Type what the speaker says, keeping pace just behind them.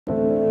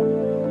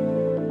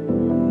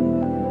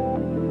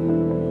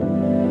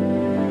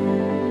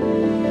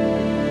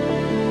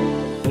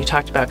you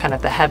talked about kind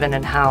of the heaven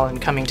and hell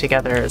and coming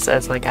together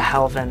as like a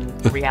HELLVEN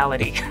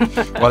reality.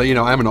 Well,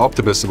 I'm an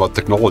optimist about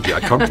technology.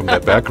 I come from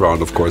that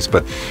background, of course,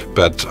 but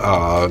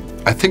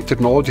I think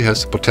technology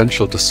has the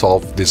potential to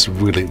solve these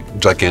really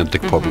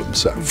gigantic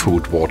problems: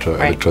 food, water,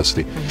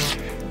 electricity,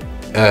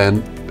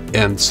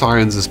 and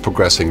science is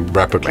progressing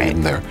rapidly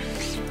in there.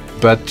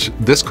 But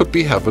this could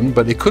be heaven,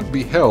 but it could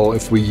be hell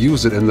if we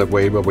use it in the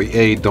way where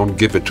we don't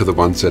give it to the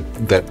ones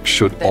that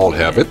should all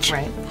have it,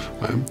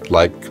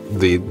 like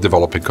the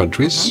developing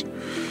countries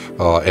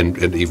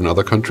and even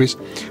other countries,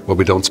 where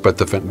we don't spread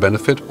the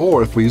benefit,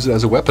 or if we use it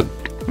as a weapon,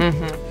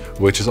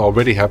 which is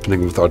already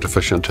happening with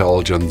artificial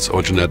intelligence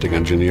or genetic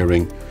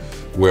engineering,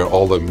 where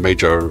all the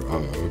major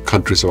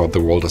countries around the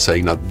world are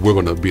saying that we're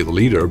going to be the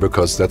leader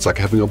because that's like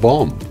having a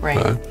bomb.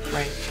 Right.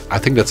 I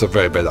think that's a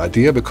very bad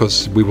idea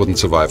because we wouldn't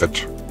survive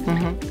it.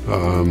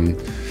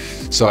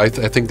 So I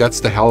think that's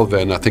the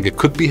HELLVEN. I think it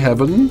could be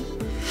heaven,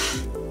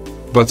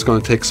 but it's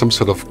going to take some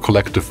sort of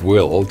collective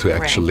will to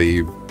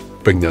actually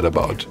bring that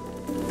about.